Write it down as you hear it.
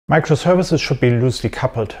Microservices should be loosely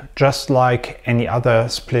coupled, just like any other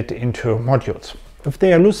split into modules. If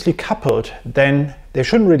they are loosely coupled, then they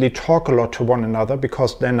shouldn't really talk a lot to one another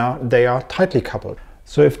because they are tightly coupled.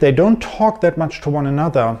 So if they don't talk that much to one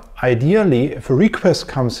another, ideally, if a request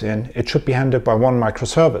comes in, it should be handled by one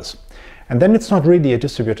microservice. And then it's not really a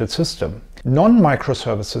distributed system.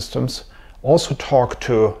 Non-microservice systems also talk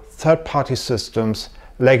to third-party systems,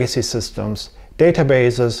 legacy systems,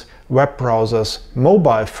 databases, web browsers,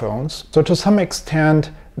 mobile phones. So to some extent,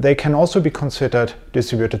 they can also be considered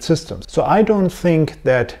distributed systems. So I don't think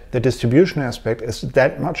that the distribution aspect is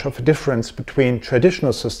that much of a difference between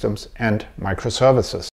traditional systems and microservices.